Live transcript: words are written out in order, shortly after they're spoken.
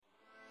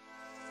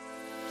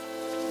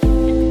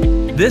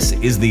This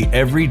is the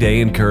Everyday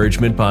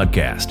Encouragement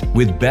Podcast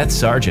with Beth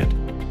Sargent,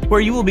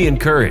 where you will be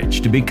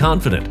encouraged to be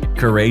confident,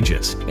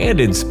 courageous, and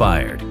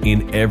inspired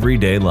in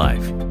everyday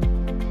life.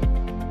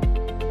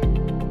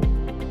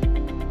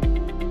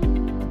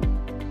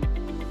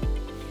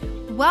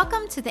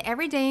 Welcome to the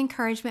Everyday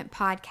Encouragement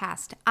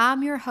Podcast.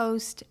 I'm your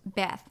host,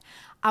 Beth.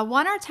 I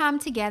want our time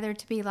together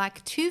to be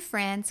like two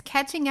friends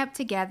catching up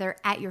together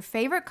at your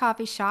favorite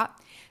coffee shop.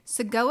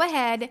 So go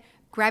ahead,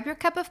 grab your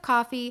cup of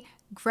coffee,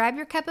 grab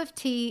your cup of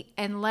tea,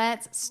 and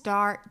let's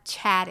start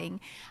chatting.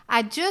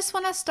 I just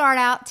want to start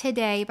out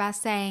today by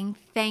saying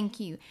thank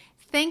you.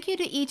 Thank you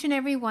to each and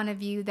every one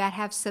of you that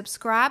have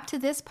subscribed to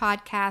this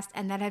podcast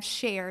and that have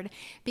shared,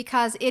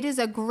 because it is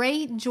a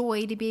great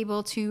joy to be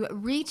able to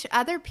reach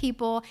other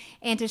people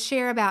and to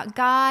share about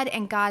God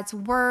and God's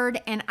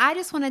Word. And I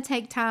just want to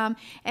take time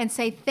and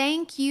say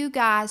thank you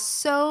guys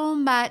so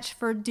much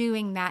for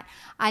doing that.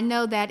 I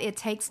know that it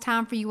takes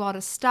time for you all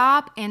to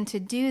stop and to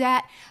do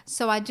that.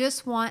 So I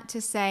just want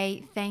to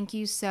say thank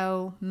you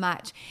so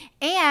much.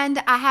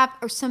 And I have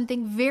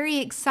something very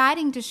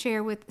exciting to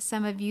share with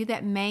some of you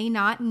that may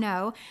not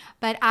know.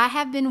 But I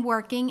have been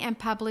working and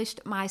published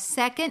my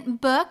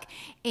second book,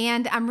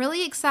 and I'm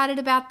really excited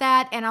about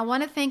that. And I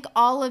want to thank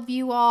all of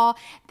you all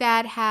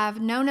that have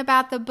known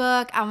about the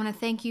book. I want to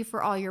thank you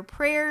for all your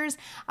prayers.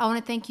 I want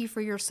to thank you for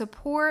your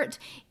support.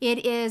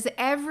 It is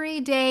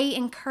everyday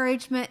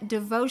encouragement,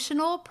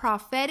 devotional,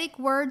 prophetic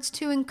words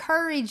to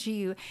encourage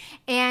you.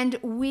 And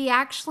we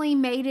actually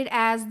made it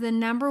as the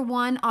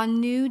 #1 on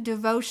New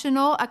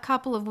Devotional a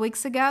couple of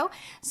weeks ago.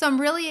 So I'm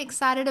really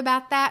excited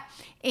about that.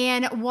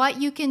 And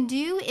what you can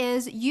do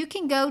is you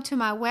can go to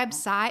my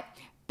website,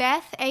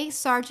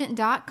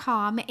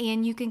 BethASargent.com,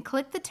 and you can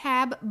click the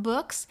tab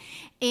Books,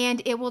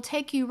 and it will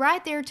take you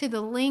right there to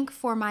the link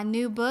for my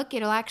new book.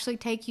 It'll actually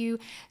take you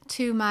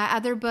to my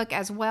other book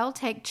as well,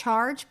 Take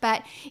Charge.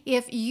 But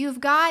if you've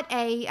got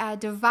a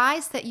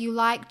device that you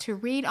like to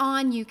read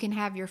on, you can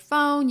have your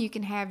phone, you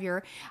can have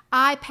your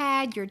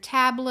iPad, your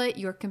tablet,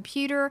 your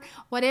computer,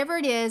 whatever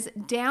it is,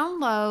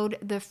 download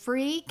the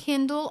free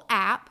Kindle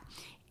app.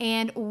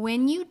 And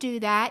when you do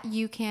that,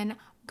 you can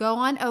go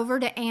on over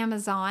to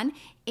Amazon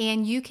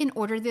and you can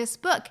order this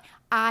book.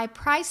 I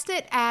priced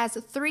it as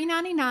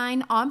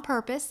 $3.99 on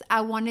purpose. I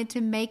wanted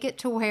to make it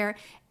to where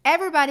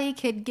everybody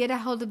could get a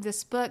hold of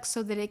this book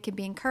so that it could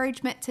be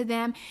encouragement to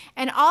them.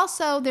 And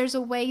also, there's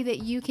a way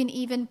that you can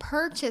even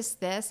purchase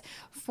this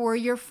for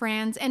your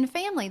friends and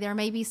family. There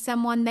may be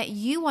someone that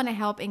you want to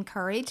help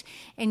encourage,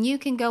 and you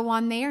can go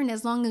on there, and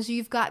as long as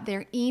you've got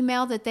their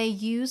email that they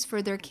use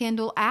for their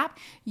Kindle app,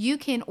 you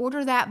can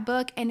order that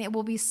book and it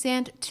will be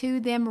sent to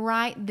them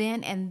right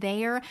then and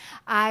there.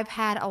 I've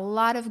had a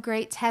lot of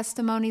great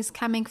testimonies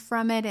coming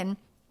from it, and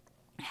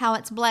how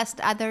it's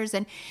blessed others.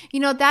 And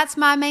that's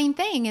my main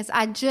thing, is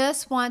I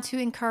just want to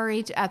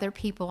encourage other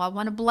people. I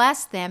want to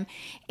bless them.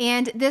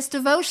 And this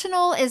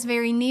devotional is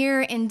very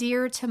near and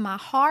dear to my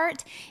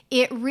heart.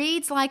 It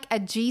reads like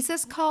a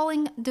Jesus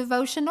calling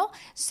devotional.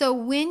 So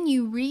when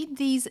you read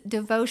these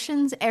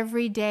devotions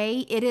every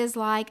day, it is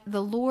like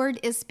the Lord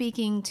is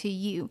speaking to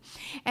you.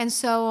 And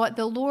so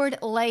the Lord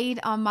laid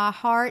on my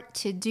heart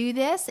to do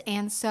this.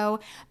 And so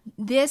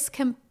this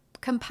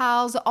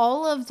compiles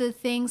all of the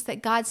things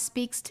that God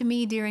speaks to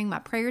me during my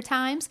prayer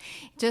times,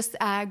 just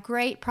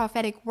great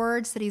prophetic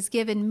words that He's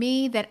given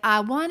me that I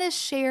want to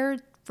share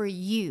for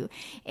you.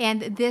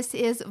 And this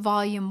is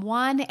volume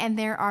 1, and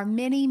there are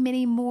many,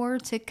 many more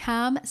to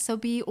come, so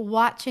be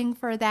watching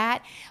for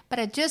that. But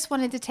I just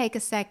wanted to take a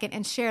second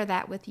and share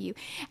that with you.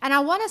 And I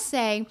want to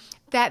say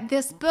that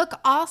this book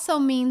also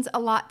means a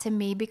lot to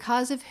me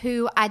because of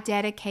who I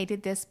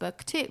dedicated this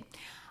book to.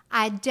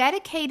 I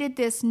dedicated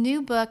this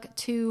new book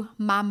to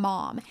my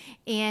mom,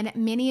 and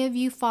many of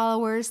you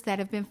followers that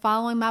have been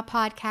following my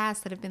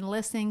podcast, that have been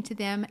listening to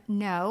them,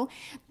 know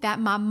that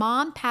my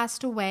mom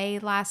passed away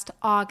last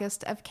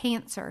August of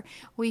cancer.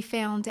 We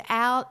found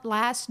out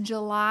last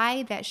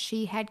July that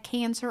she had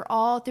cancer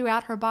all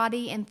throughout her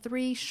body, and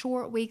 3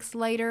 short weeks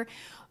later,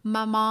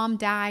 my mom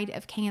died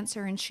of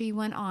cancer, and she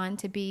went on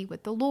to be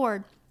with the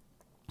Lord.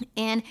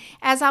 And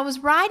as I was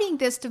writing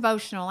this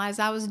devotional, as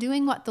I was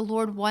doing what the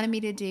Lord wanted me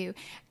to do,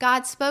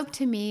 God spoke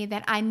to me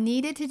that I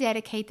needed to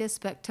dedicate this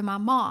book to my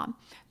mom,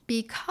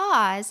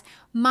 because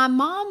my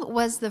mom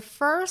was the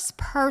first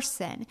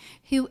person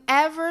who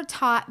ever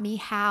taught me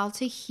how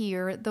to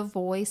hear the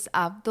voice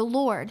of the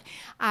Lord.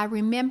 I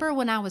remember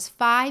when I was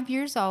 5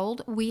 years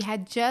old, we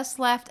had just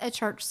left a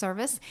church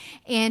service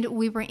and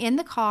we were in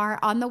the car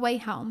on the way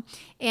home.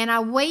 And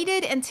I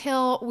waited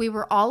until we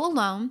were all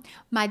alone.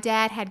 My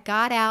dad had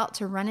got out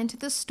to run into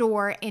the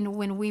store, and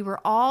when we were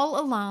all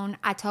alone,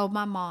 I told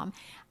my mom,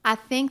 I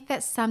think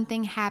that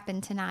something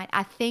happened tonight.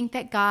 I think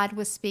that God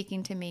was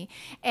speaking to me.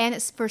 And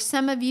it's for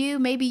some of you,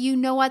 maybe you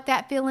know what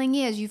that feeling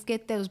is. You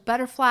get those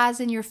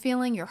butterflies in your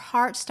feeling, your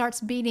heart starts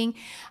beating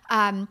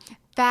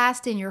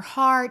fast in your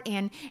heart,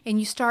 and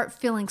you start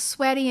feeling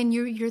sweaty, and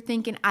you're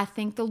thinking, I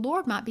think the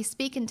Lord might be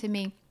speaking to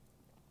me.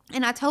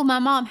 And I told my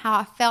mom how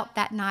I felt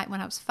that night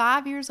when I was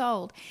 5 years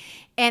old.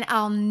 And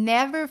I'll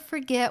never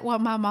forget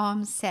what my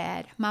mom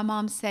said. My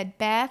mom said,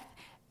 Beth,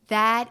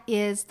 that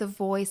is the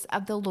voice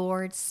of the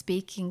Lord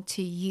speaking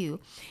to you.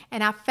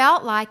 And I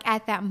felt like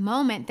at that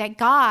moment that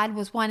God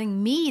was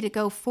wanting me to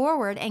go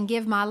forward and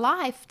give my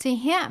life to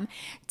Him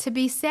to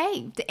be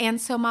saved.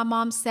 And so my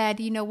mom said,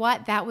 you know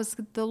what? That was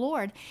the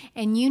Lord,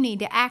 and you need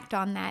to act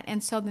on that.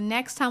 And so the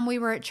next time we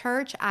were at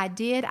church, I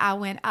did. I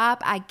went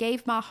up. I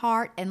gave my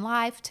heart and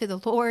life to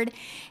the Lord.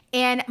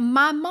 And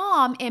my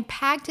mom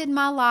impacted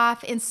my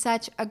life in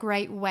such a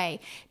great way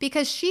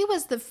because she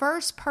was the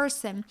first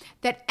person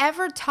that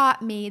ever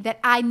taught me that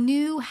I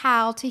knew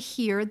how to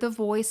hear the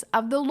voice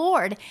of the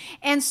Lord.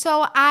 And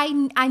so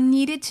I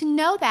needed to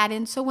know that.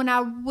 And so when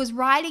I was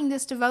writing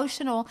this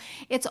devotional,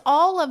 it's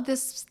all of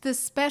this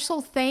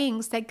special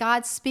things that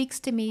God speaks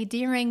to me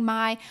during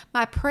my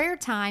prayer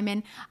time.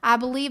 And I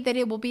believe that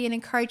it will be an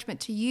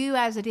encouragement to you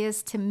as it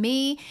is to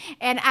me.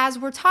 And as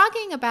we're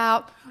talking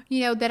about,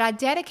 that I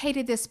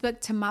dedicated this book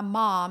to my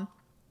mom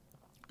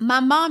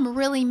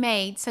really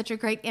made such a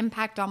great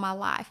impact on my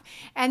life.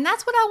 And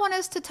that's what I want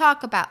us to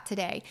talk about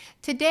today.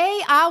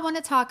 Today, I want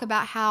to talk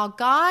about how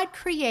God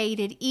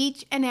created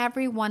each and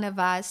every one of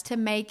us to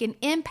make an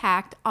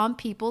impact on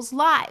people's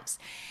lives.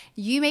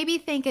 You may be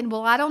thinking,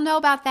 well, I don't know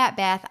about that,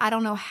 Beth. I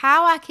don't know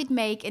how I could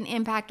make an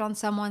impact on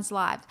someone's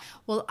life.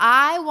 Well,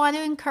 I want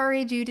to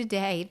encourage you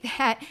today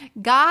that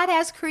God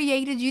has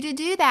created you to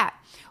do that.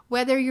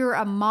 Whether you're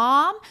a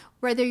mom,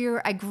 whether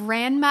you're a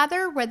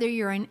grandmother, whether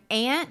you're an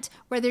aunt,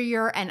 whether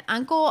you're an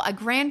uncle, a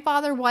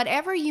grandfather,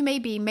 whatever you may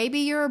be, maybe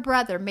you're a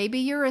brother, maybe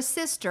you're a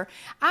sister,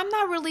 I'm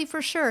not really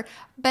for sure,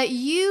 but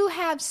you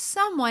have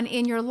someone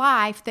in your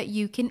life that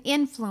you can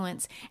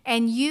influence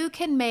and you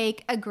can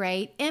make a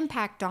great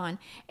impact on.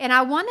 And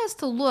I want us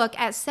to look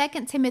at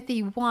 2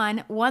 Timothy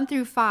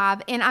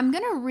 1:1-5, and I'm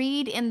going to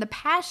read in the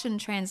Passion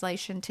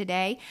Translation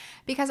today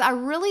because I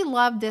really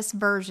love this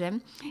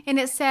version. And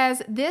it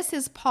says, this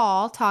is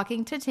Paul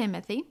talking to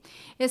Timothy.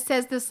 It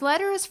says, this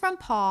letter is from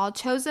Paul,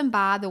 chosen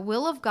by the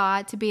will of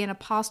God to be an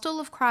apostle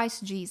of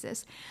Christ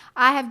Jesus.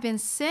 I have been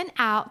sent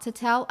out to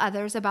tell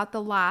others about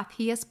the life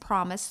he has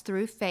promised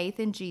through faith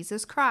in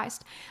Jesus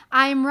Christ.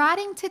 I am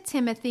writing to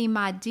Timothy,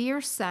 my dear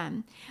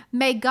son.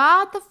 May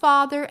God the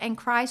Father and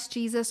Christ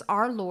Jesus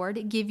our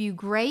Lord give you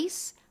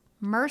grace,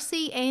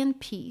 mercy, and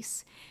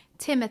peace.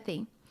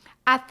 Timothy,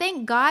 I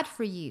thank God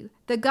for you,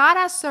 the God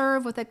I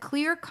serve with a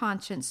clear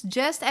conscience,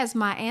 just as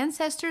my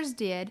ancestors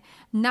did.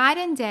 Night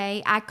and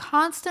day, I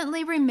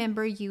constantly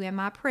remember you in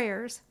my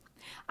prayers.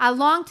 I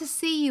long to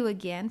see you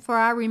again, for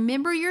I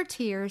remember your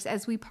tears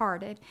as we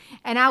parted,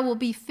 and I will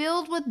be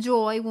filled with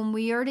joy when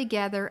we are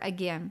together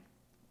again.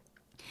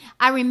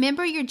 I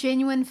remember your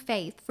genuine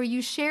faith, for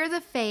you share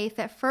the faith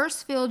that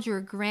first filled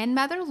your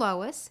grandmother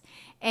Lois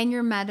and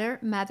your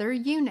mother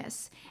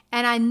Eunice,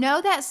 and I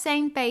know that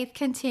same faith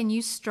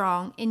continues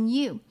strong in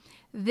you.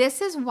 This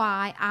is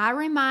why I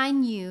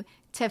remind you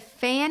to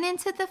fan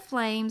into the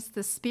flames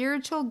the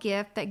spiritual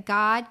gift that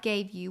God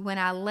gave you when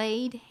I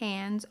laid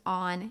hands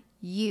on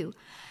you.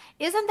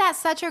 Isn't that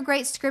such a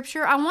great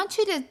scripture? I want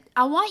you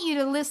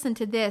to listen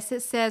to this.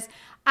 It says,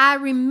 I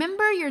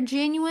remember your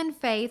genuine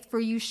faith, for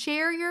you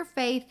share your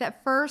faith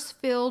that first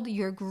filled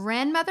your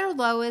grandmother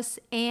Lois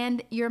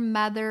and your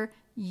mother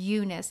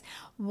Eunice.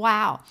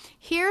 Wow.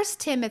 Here's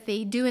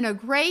Timothy doing a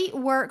great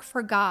work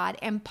for God.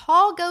 And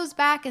Paul goes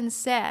back and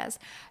says,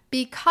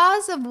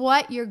 because of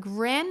what your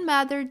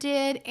grandmother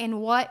did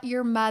and what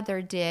your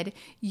mother did,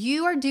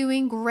 you are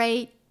doing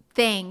great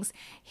things.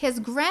 His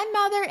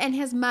grandmother and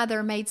his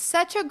mother made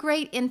such a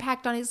great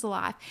impact on his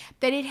life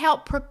that it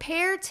helped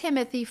prepare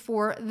Timothy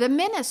for the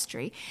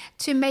ministry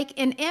to make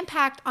an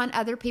impact on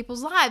other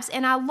people's lives.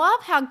 And I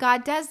love how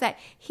God does that.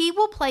 He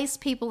will place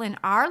people in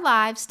our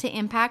lives to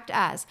impact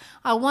us.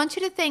 I want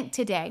you to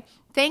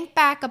think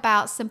back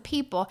about some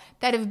people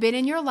that have been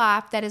in your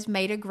life that has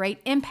made a great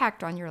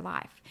impact on your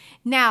life.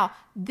 Now,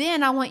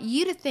 then I want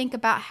you to think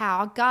about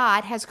how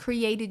God has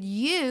created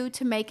you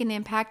to make an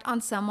impact on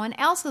someone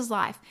else's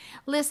life.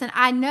 Listen,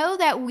 I know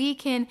that we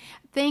can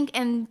think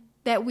and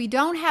that we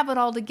don't have it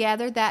all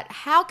together, that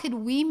how could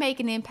we make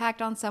an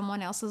impact on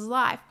someone else's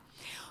life?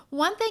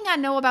 One thing I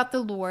know about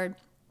the Lord,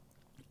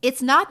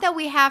 it's not that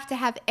we have to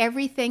have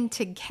everything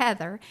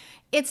together.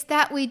 It's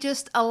that we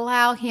just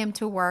allow Him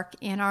to work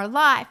in our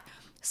life.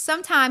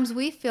 Sometimes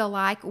we feel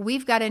like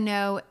we've got to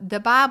know the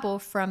Bible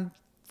from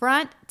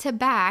front to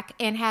back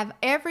and have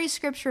every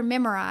scripture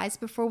memorized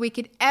before we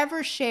could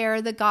ever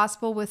share the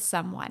gospel with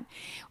someone.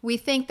 We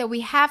think that we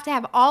have to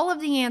have all of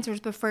the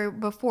answers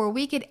before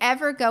we could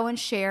ever go and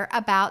share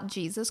about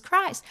Jesus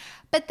Christ.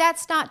 But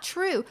that's not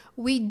true.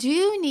 We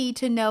do need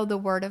to know the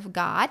Word of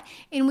God,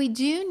 and we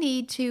do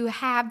need to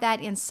have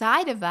that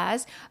inside of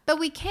us, but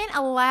we can't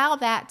allow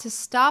that to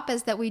stop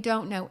us that we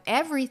don't know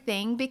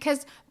everything,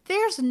 because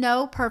there's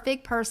no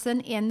perfect person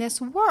in this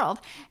world.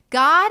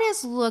 God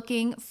is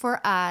looking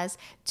for us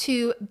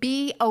to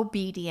be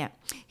obedient.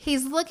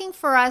 He's looking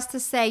for us to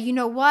say, you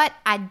know what?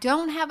 I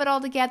don't have it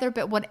all together,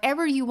 but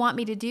whatever you want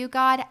me to do,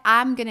 God,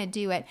 I'm going to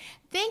do it.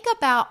 Think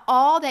about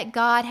all that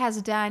God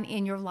has done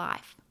in your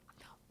life.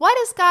 What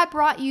has God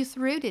brought you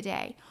through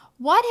today?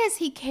 What has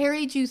He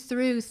carried you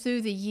through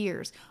the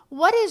years?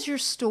 What is your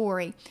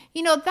story?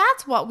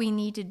 That's what we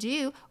need to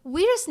do.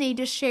 We just need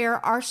to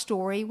share our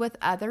story with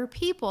other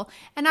people.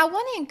 And I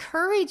want to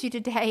encourage you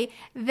today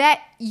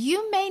that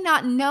you may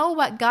not know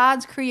what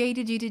God's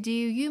created you to do.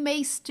 You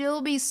may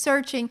still be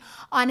searching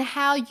on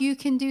how you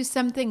can do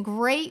something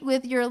great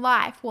with your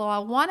life. Well, I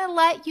want to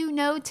let you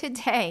know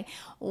today,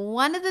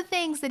 one of the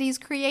things that He's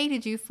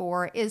created you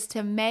for is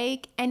to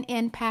make an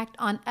impact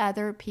on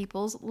other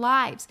people's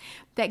lives.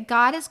 That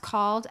God has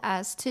called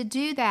us to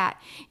do that.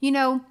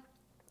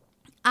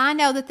 I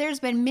know that there's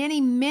been many,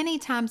 many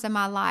times in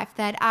my life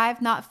that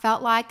I've not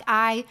felt like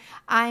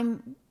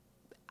I'm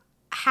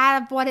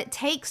have what it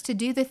takes to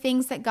do the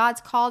things that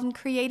God's called and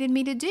created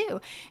me to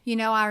do.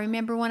 I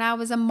remember when I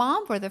was a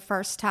mom for the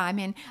first time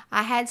and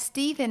I had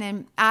Stephen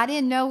and I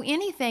didn't know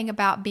anything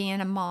about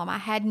being a mom. I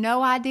had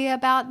no idea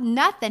about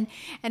nothing.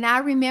 And I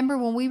remember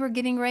when we were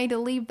getting ready to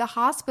leave the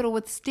hospital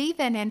with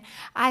Stephen and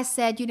I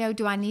said,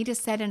 do I need to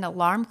set an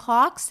alarm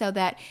clock so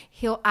that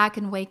I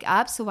can wake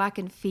up so I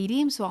can feed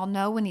him so I'll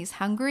know when he's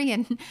hungry?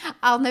 And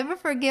I'll never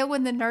forget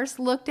when the nurse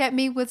looked at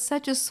me with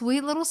such a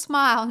sweet little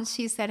smile and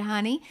she said,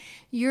 "Honey,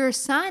 your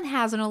son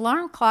has an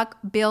alarm clock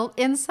built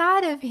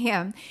inside of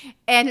him."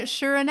 And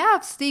sure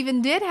enough,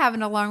 Stephen did have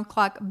an alarm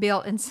clock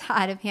built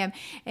inside of him.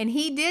 And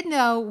he did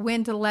know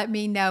when to let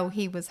me know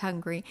he was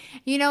hungry.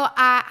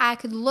 I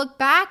could look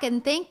back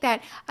and think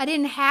that I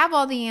didn't have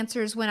all the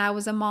answers when I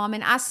was a mom.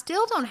 And I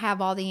still don't have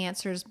all the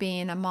answers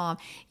being a mom.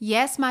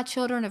 Yes, my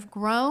children have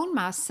grown.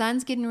 My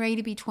son's getting ready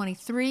to be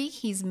 23.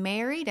 He's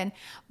married. And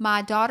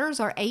my daughters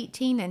are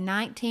 18 and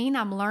 19.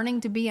 I'm learning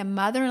to be a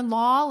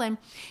mother-in-law. And,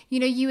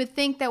 you would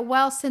think that,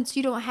 well, since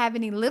you don't have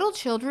any little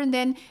children,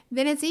 then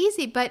it's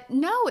easy. But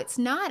no, it's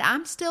not.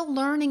 I'm still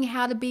learning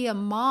how to be a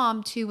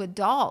mom to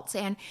adults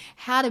and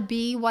how to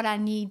be what I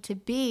need to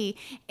be.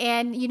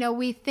 And,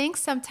 we think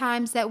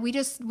sometimes that we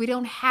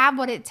don't have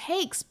what it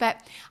takes.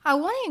 But I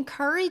want to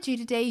encourage you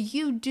today,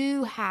 you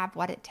do have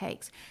what it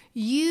takes.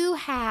 You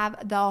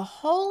have the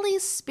Holy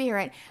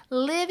Spirit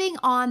living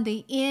on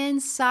the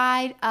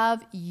inside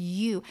of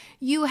you.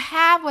 You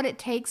have what it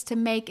takes to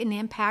make an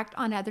impact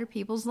on other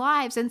people's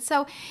lives. And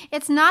so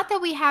it's not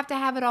that we have to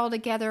have it all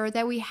together or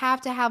that we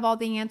have to have all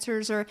the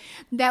answers or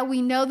that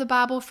we know the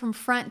Bible from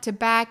front to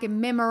back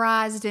and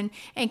memorized and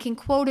can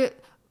quote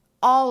it,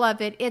 all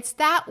of it. It's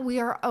that we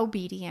are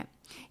obedient.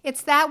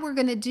 It's that we're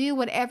going to do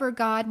whatever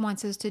God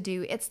wants us to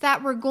do. It's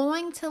that we're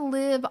going to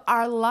live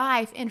our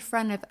life in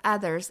front of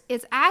others.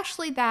 It's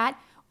actually that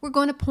we're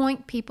going to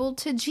point people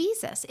to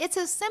Jesus. It's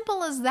as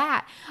simple as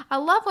that. I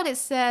love what it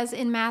says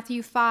in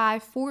Matthew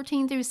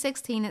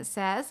 5:14-16. It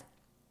says,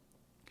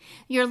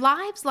 "Your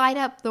lives light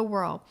up the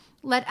world.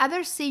 Let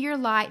others see your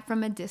light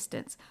from a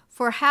distance.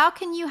 For how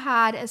can you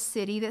hide a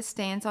city that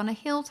stands on a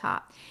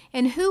hilltop?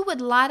 And who would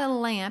light a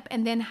lamp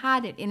and then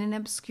hide it in an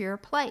obscure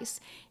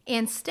place?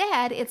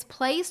 Instead, it's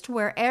placed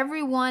where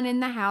everyone in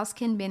the house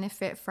can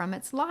benefit from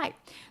its light.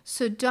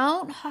 So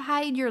don't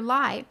hide your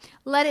light.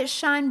 Let it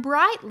shine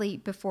brightly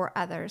before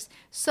others,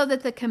 so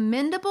that the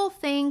commendable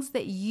things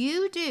that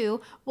you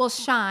do will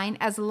shine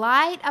as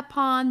light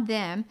upon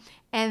them,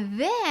 and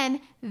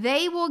then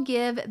they will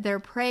give their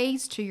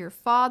praise to your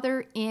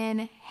Father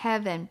in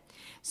heaven."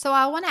 So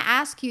I want to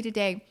ask you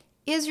today,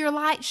 is your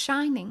light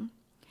shining?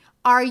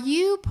 Are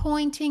you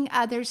pointing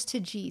others to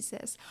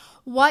Jesus?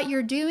 What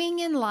you're doing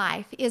in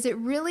life, is it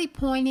really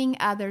pointing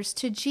others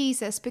to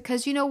Jesus?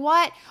 Because you know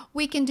what?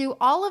 We can do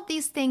all of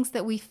these things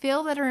that we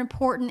feel that are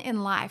important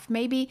in life.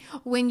 Maybe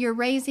when you're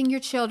raising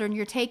your children,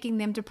 you're taking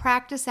them to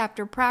practice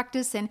after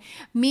practice and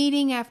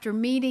meeting after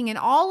meeting and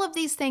all of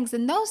these things.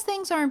 And those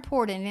things are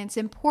important. And it's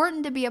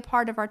important to be a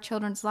part of our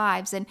children's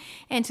lives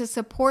and to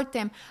support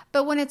them.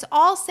 But when it's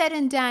all said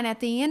and done, at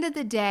the end of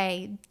the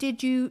day,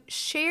 did you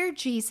share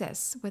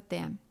Jesus with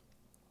them?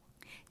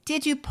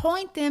 Did you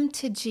point them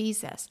to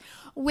Jesus?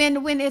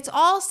 When it's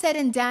all said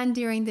and done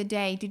during the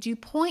day, did you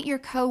point your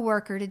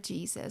coworker to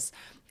Jesus?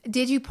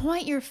 Did you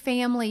point your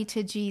family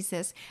to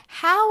Jesus?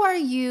 How are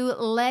you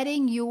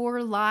letting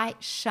your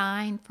light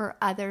shine for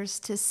others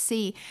to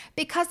see?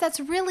 Because that's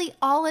really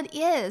all it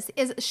is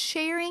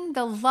sharing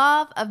the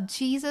love of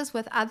Jesus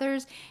with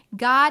others.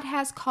 God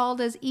has called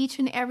us, each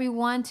and every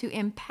one, to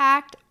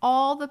impact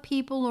all the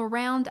people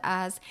around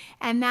us,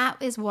 and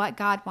that is what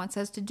God wants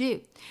us to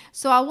do.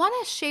 So I want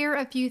to share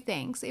a few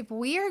things. If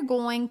we are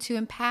going to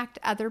impact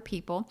other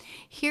people,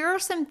 here are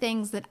some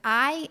things that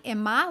I,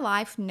 in my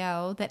life,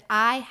 know that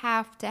I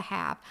have to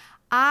have.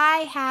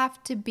 I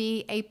have to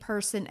be a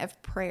person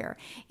of prayer.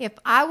 If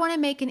I want to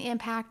make an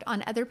impact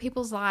on other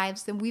people's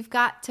lives, then we've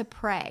got to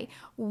pray.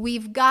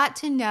 We've got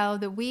to know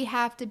that we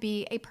have to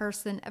be a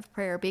person of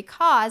prayer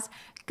because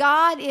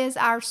God is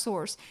our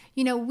source.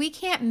 We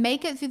can't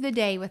make it through the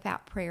day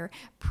without prayer.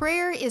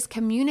 Prayer is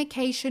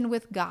communication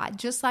with God.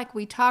 Just like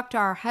we talk to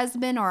our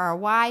husband or our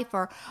wife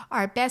or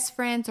our best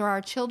friends or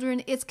our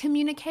children, it's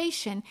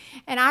communication.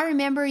 And I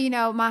remember,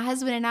 my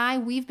husband and I,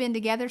 we've been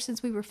together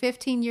since we were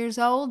 15 years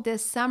old.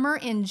 This summer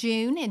in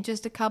June, in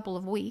just a couple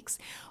of weeks,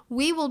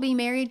 we will be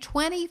married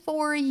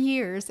 24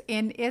 years,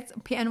 and it's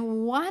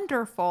been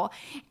wonderful.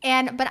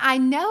 But I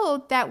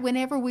know that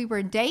whenever we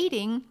were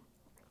dating,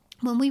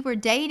 we were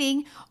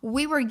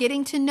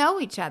getting to know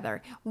each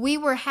other. We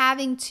were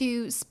having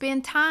to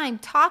spend time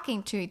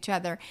talking to each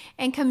other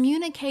and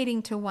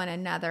communicating to one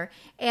another.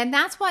 And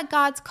that's what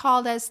God's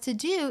called us to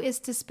do, is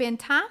to spend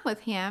time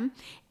with Him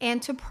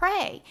and to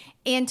pray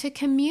and to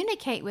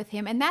communicate with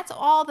Him. And that's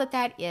all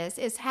that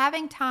is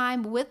having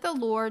time with the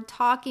Lord,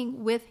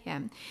 talking with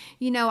Him.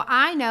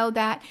 I know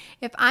that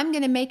if I'm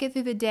going to make it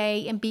through the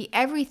day and be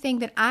everything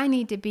that I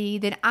need to be,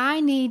 then I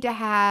need to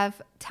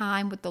have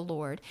time with the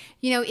Lord.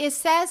 It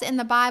says in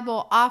the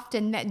Bible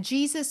often that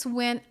Jesus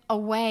went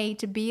away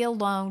to be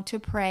alone to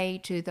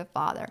pray to the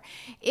Father.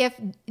 If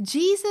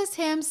Jesus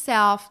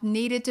Himself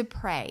needed to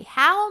pray,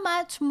 how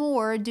much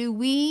more do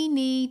we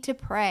need to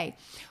pray?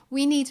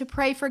 We need to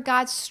pray for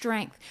God's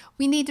strength.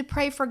 We need to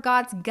pray for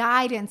God's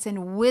guidance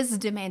and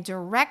wisdom and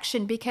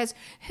direction, because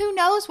who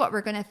knows what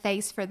we're going to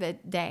face for the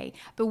day.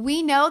 But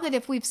we know that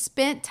if we've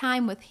spent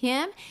time with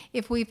Him,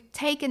 if we've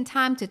taken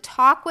time to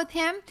talk with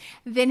Him,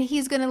 then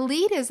He's going to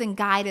lead us and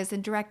guide us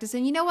and direct us.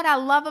 And you know what I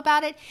love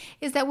about it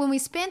is that when we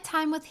spend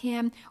time with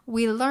Him,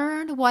 we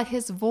learn what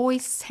His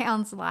voice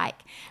sounds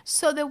like,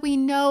 so that we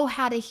know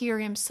how to hear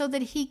Him, so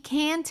that He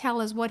can tell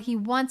us what He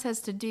wants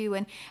us to do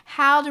and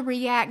how to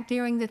react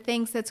during the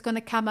things that's going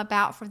to come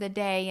about for the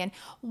day, and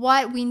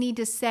what we need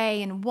to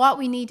say and what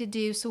we need to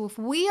do. So if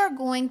we are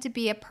going to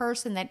be a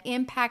person that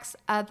impacts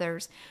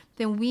others,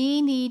 then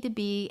we need to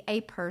be a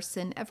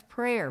person of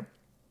prayer.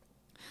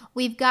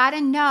 We've got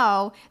to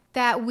know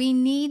that we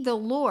need the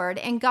Lord,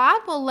 and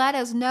God will let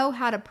us know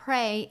how to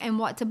pray and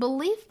what to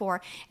believe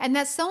for. And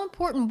that's so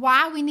important,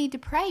 why we need to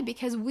pray,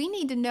 because we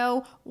need to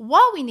know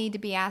what we need to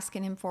be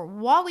asking Him for,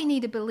 what we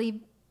need to believe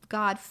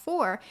God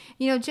for.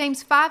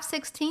 James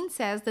 5:16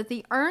 says that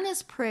the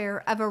earnest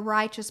prayer of a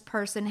righteous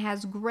person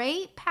has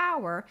great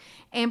power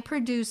and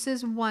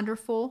produces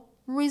wonderful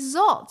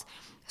results.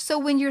 So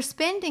when you're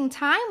spending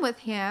time with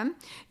Him,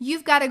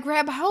 you've got to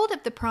grab hold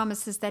of the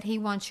promises that He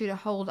wants you to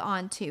hold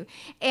on to.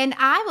 And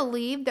I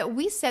believe that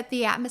we set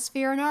the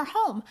atmosphere in our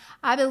home.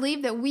 I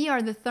believe that we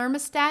are the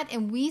thermostat,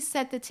 and we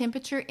set the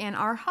temperature in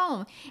our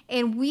home.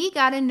 And we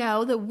got to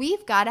know that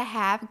we've got to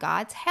have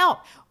God's help.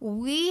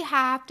 We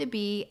have to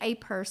be a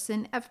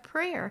person of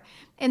prayer.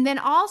 And then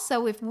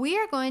also, if we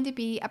are going to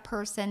be a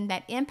person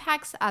that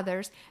impacts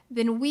others,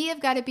 then we have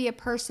got to be a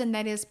person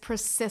that is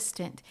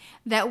persistent,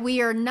 that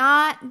we are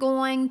not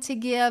going to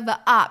give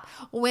up.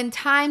 When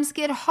times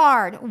get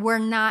hard, we're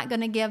not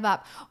going to give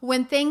up.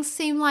 When things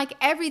seem like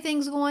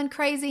everything's going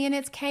crazy and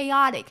it's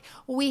chaotic,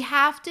 we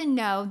have to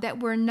know that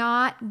we're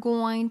not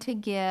going to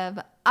give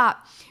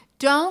up.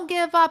 Don't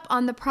give up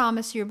on the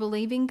promise you're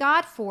believing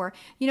God for.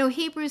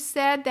 Hebrews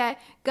said that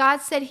God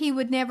said He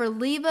would never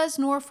leave us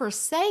nor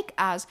forsake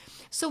us.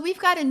 So we've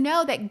got to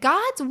know that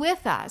God's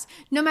with us.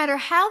 No matter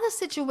how the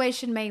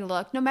situation may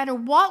look, no matter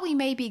what we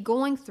may be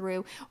going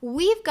through,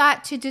 we've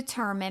got to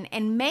determine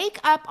and make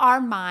up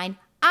our mind,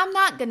 I'm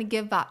not going to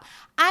give up.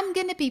 I'm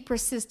going to be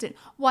persistent.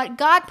 What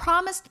God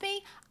promised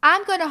me,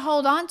 I'm going to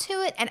hold on to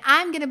it, and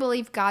I'm going to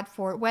believe God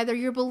for it. Whether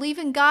you're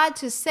believing God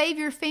to save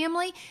your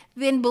family,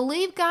 then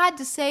believe God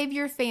to save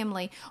your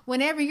family.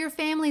 Whenever your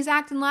family's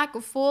acting like a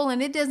fool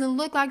and it doesn't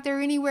look like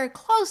they're anywhere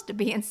close to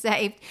being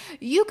saved,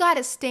 you got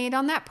to stand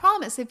on that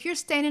promise. If you're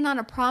standing on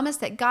a promise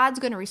that God's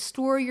going to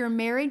restore your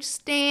marriage,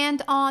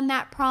 stand on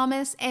that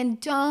promise and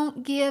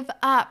don't give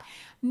up.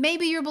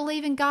 Maybe you're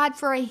believing God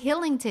for a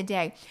healing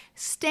today.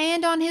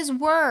 Stand on His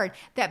word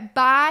that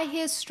by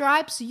His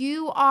stripes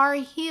you are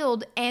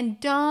healed, and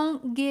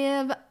don't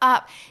give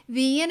up.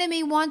 The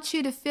enemy wants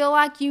you to feel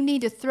like you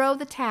need to throw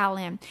the towel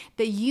in,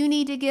 that you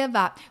need to give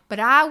up. But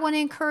I want to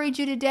encourage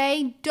you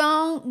today,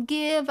 don't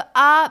give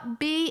up.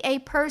 Be a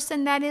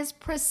person that is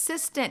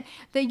persistent,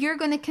 that you're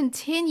going to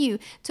continue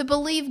to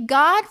believe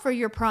God for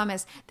your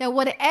promise, that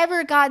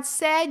whatever God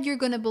said, you're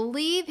going to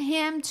believe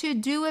Him to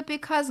do it,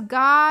 because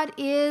God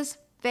is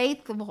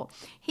faithful.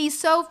 He's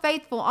so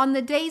faithful. On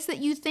the days that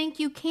you think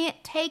you can't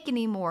take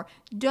anymore,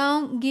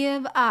 don't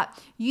give up.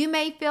 You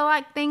may feel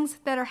like things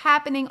that are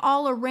happening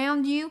all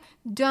around you,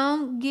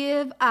 don't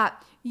give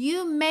up.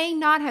 You may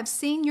not have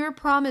seen your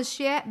promise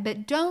yet,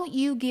 but don't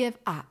you give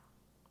up.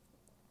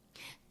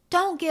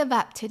 Don't give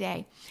up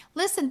today.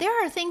 Listen, there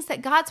are things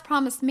that God's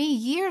promised me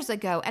years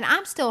ago, and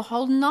I'm still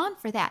holding on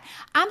for that.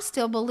 I'm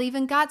still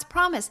believing God's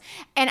promise.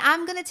 And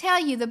I'm going to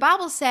tell you, the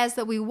Bible says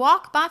that we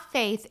walk by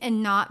faith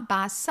and not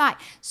by sight.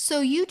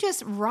 So you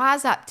just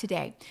rise up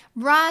today.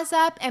 Rise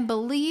up and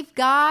believe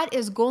God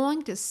is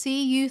going to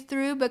see you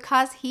through,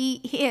 because He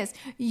is.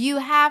 You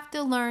have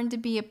to learn to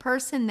be a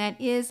person that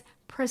is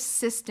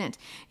persistent.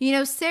 You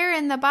know, Sarah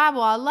in the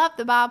Bible, I love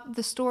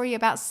the story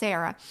about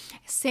Sarah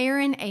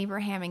and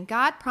Abraham, and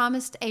God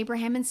promised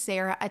Abraham and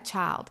Sarah a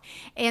child.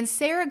 And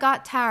Sarah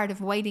got tired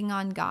of waiting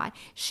on God.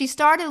 She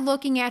started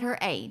looking at her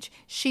age.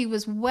 She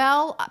was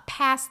well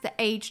past the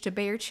age to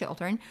bear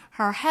children.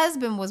 Her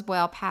husband was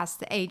well past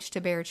the age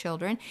to bear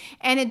children.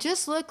 And it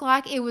just looked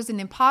like it was an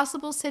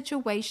impossible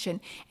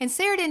situation. And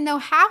Sarah didn't know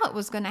how it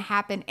was going to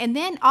happen. And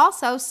then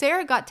also,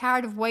 Sarah got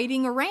tired of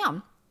waiting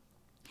around.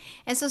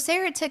 And so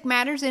Sarah took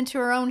matters into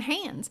her own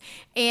hands,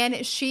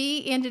 and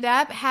she ended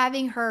up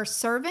having her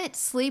servant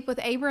sleep with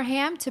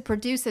Abraham to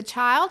produce a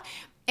child.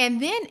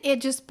 And then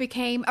it just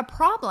became a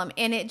problem,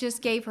 and it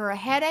just gave her a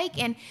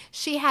headache, and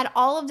she had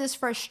all of this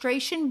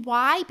frustration.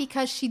 Why?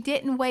 Because she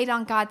didn't wait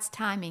on God's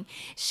timing.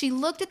 She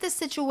looked at the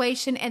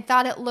situation and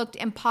thought it looked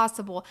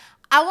impossible.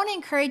 I want to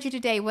encourage you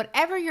today,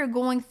 whatever you're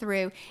going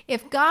through,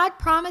 if God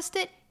promised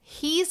it,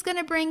 He's going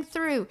to bring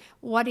through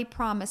what He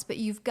promised, but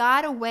you've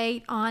got to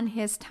wait on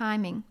His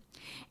timing.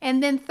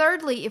 And then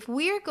thirdly, if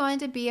we're going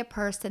to be a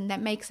person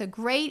that makes a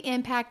great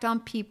impact on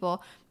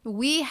people,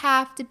 we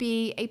have to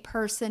be a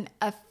person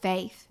of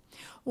faith.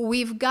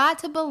 We've got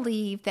to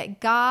believe that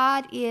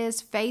God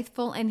is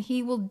faithful and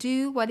He will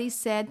do what He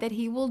said that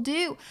He will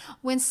do.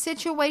 When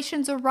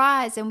situations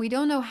arise and we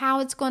don't know how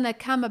it's going to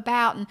come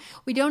about and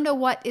we don't know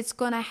what it's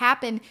going to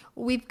happen,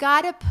 we've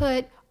got to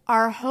put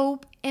our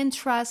hope and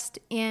trust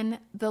in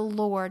the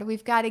Lord.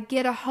 We've got to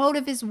get a hold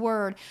of His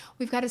word.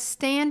 We've got to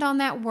stand on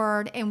that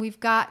word, and we've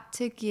got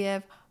to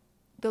give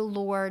the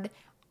Lord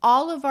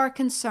all of our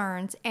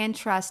concerns and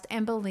trust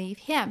and believe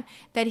Him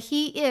that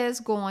He is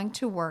going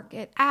to work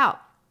it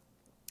out.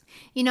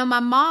 You know, my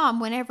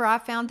mom, whenever I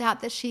found out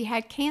that she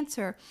had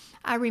cancer,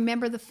 I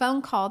remember the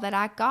phone call that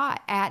I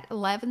got at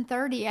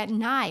 11:30 at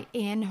night,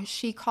 and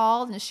she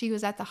called and she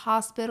was at the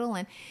hospital,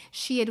 and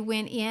she had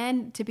went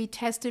in to be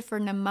tested for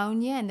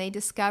pneumonia, and they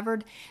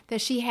discovered that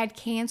she had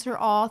cancer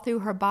all through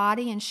her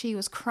body, and she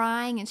was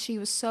crying and she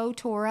was so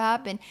tore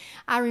up. And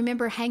I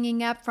remember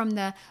hanging up from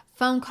the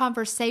phone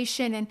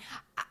conversation, and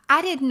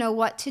I didn't know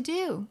what to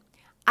do.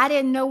 I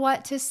didn't know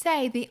what to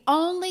say. The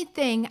only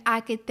thing I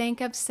could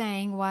think of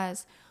saying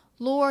was,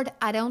 Lord,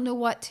 I don't know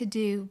what to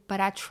do, but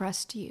I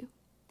trust You.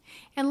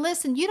 And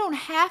listen, you don't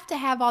have to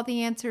have all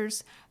the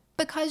answers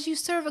because you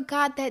serve a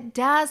God that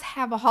does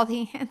have all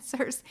the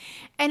answers.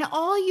 And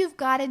all you've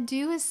got to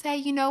do is say,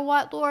 you know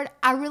what, Lord,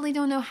 I really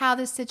don't know how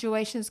this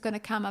situation is going to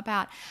come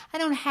about. I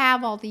don't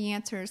have all the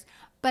answers,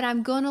 but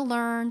I'm going to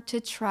learn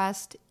to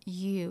trust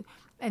You.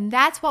 And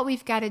that's what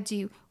we've got to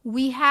do.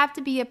 We have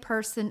to be a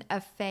person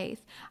of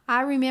faith.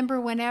 I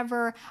remember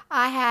whenever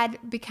I had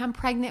become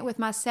pregnant with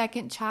my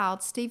second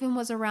child, Stephen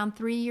was around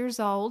 3 years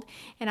old,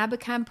 and I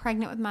became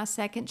pregnant with my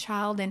second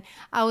child, and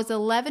I was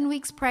 11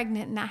 weeks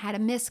pregnant, and I had a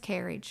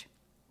miscarriage.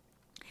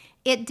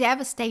 It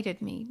devastated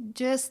me,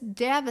 just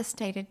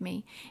devastated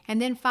me.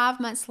 And then 5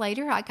 months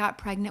later, I got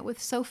pregnant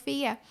with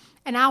Sophia.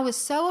 And I was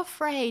so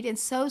afraid and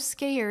so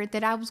scared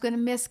that I was going to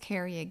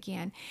miscarry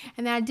again.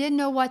 And I didn't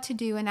know what to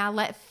do. And I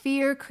let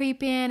fear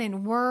creep in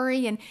and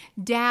worry and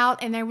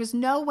doubt. And there was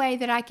no way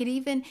that I could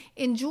even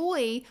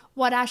enjoy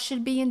what I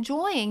should be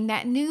enjoying,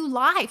 that new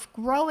life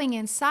growing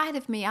inside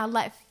of me. I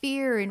let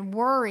fear and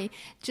worry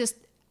just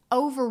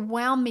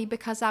overwhelmed me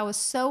because I was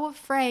so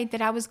afraid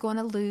that I was going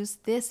to lose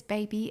this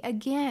baby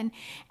again.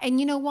 And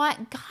you know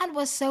what? God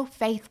was so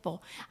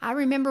faithful. I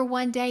remember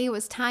one day it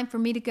was time for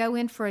me to go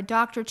in for a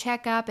doctor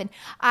checkup, and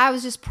I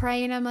was just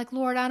praying. I'm like,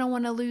 Lord, I don't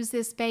want to lose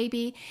this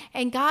baby.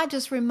 And God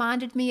just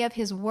reminded me of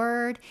His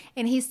word.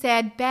 And He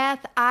said,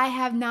 Beth, I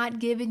have not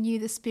given you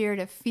the spirit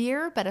of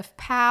fear, but of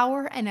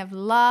power and of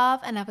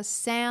love and of a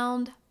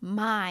sound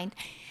mind.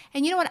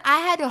 And you know what?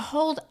 I had to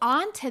hold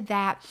on to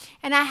that,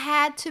 and I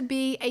had to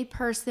be a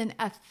person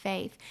of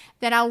faith,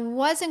 that I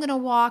wasn't going to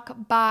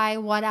walk by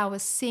what I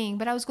was seeing,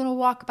 but I was going to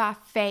walk by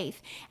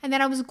faith, and that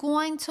I was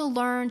going to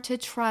learn to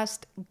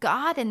trust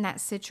God in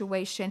that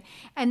situation.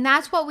 And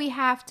that's what we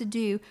have to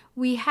do.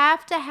 We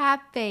have to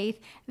have faith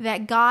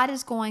that God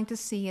is going to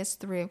see us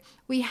through.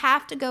 We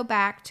have to go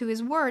back to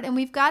His word, and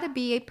we've got to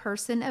be a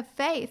person of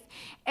faith.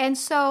 And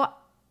so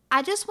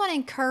I just want to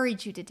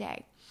encourage you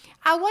today.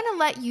 I want to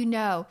let you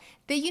know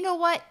that, you know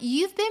what?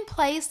 You've been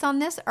placed on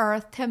this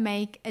earth to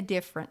make a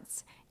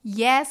difference.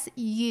 Yes,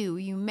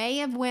 you may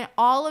have went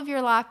all of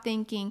your life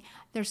thinking,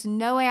 there's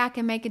no way I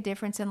can make a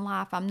difference in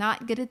life. I'm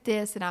not good at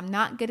this and I'm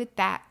not good at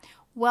that.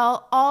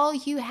 Well, all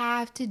you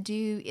have to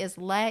do is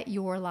let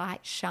your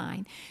light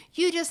shine.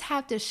 You just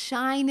have to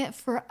shine it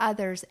for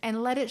others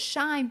and let it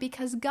shine,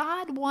 because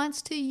God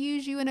wants to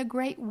use you in a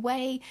great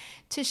way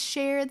to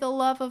share the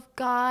love of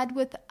God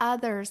with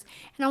others.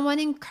 And I want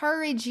to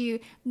encourage you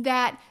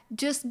that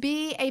just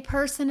be a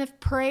person of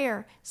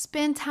prayer.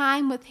 Spend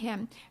time with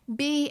Him.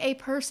 Be a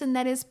person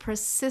that is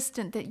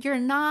persistent, that you're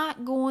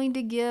not going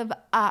to give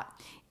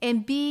up,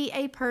 and be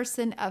a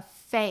person of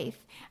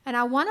faith. And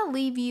I want to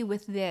leave you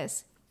with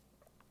this.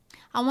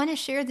 I want to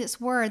share this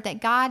word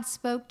that God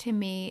spoke to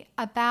me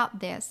about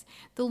this.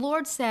 The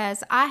Lord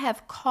says, I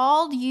have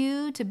called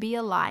you to be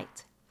a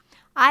light.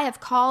 I have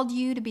called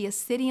you to be a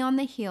city on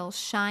the hill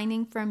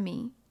shining from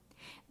me.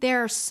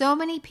 There are so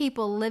many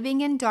people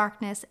living in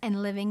darkness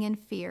and living in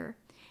fear.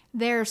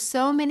 There are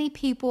so many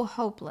people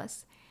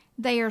hopeless.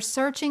 They are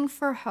searching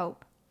for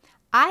hope.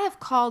 I have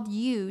called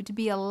you to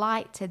be a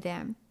light to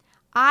them.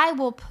 I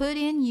will put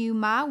in you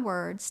my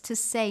words to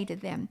say to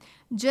them,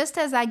 just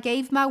as I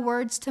gave my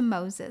words to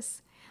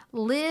Moses.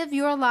 Live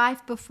your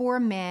life before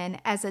men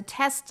as a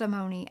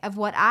testimony of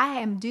what I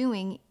am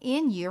doing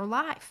in your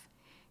life.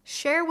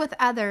 Share with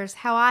others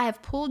how I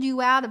have pulled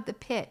you out of the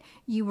pit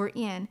you were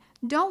in.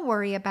 Don't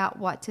worry about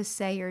what to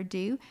say or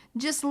do.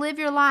 Just live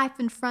your life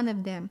in front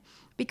of them.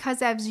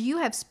 Because as you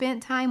have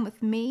spent time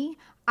with me,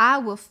 I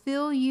will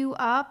fill you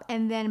up,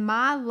 and then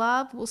my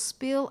love will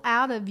spill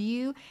out of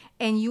you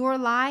and your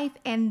life,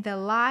 and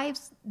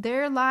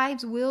their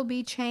lives will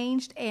be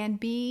changed and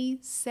be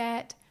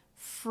set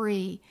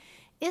free.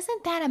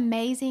 Isn't that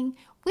amazing?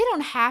 We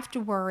don't have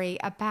to worry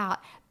about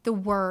the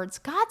words.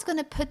 God's going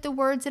to put the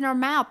words in our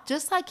mouth,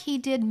 just like he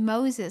did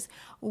Moses.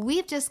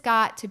 We've just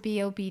got to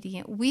be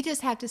obedient. We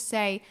just have to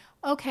say,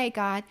 okay,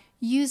 God,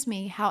 use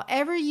me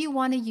however you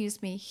want to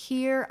use me.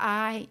 Here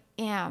I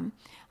am.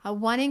 I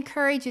want to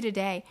encourage you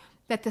today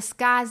that the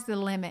sky's the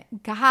limit.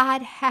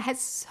 God has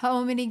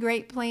so many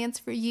great plans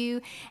for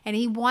you, and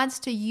he wants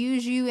to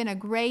use you in a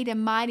great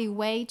and mighty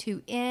way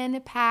to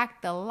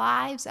impact the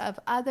lives of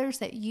others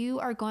that you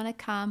are going to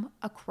come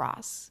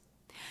across.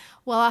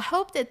 Well, I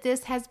hope that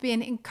this has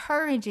been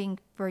encouraging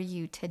for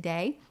you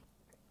today.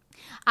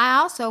 I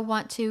also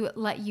want to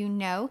let you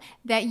know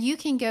that you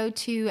can go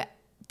to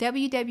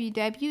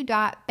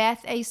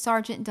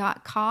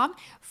www.bethasargent.com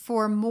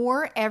for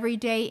more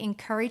everyday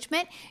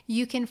encouragement.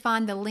 You can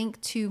find the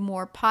link to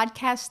more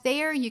podcasts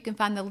there. You can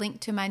find the link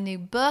to my new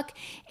book,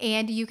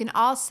 and you can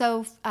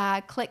also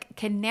click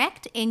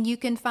connect, and you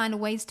can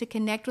find ways to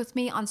connect with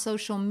me on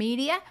social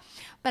media.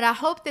 But I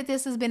hope that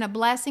this has been a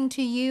blessing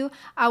to you.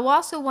 I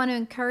also want to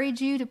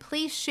encourage you to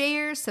please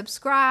share,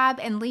 subscribe,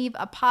 and leave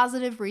a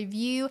positive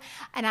review.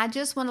 And I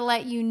just want to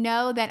let you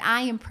know that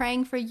I am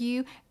praying for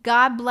you.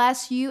 God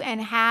bless you,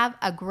 and have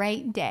a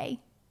great day.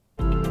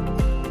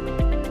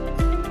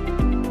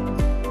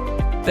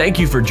 Thank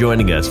you for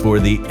joining us for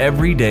the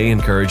Everyday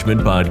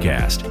Encouragement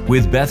Podcast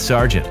with Beth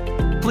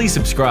Sargent. Please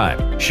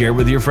subscribe, share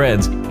with your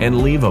friends,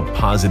 and leave a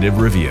positive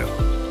review.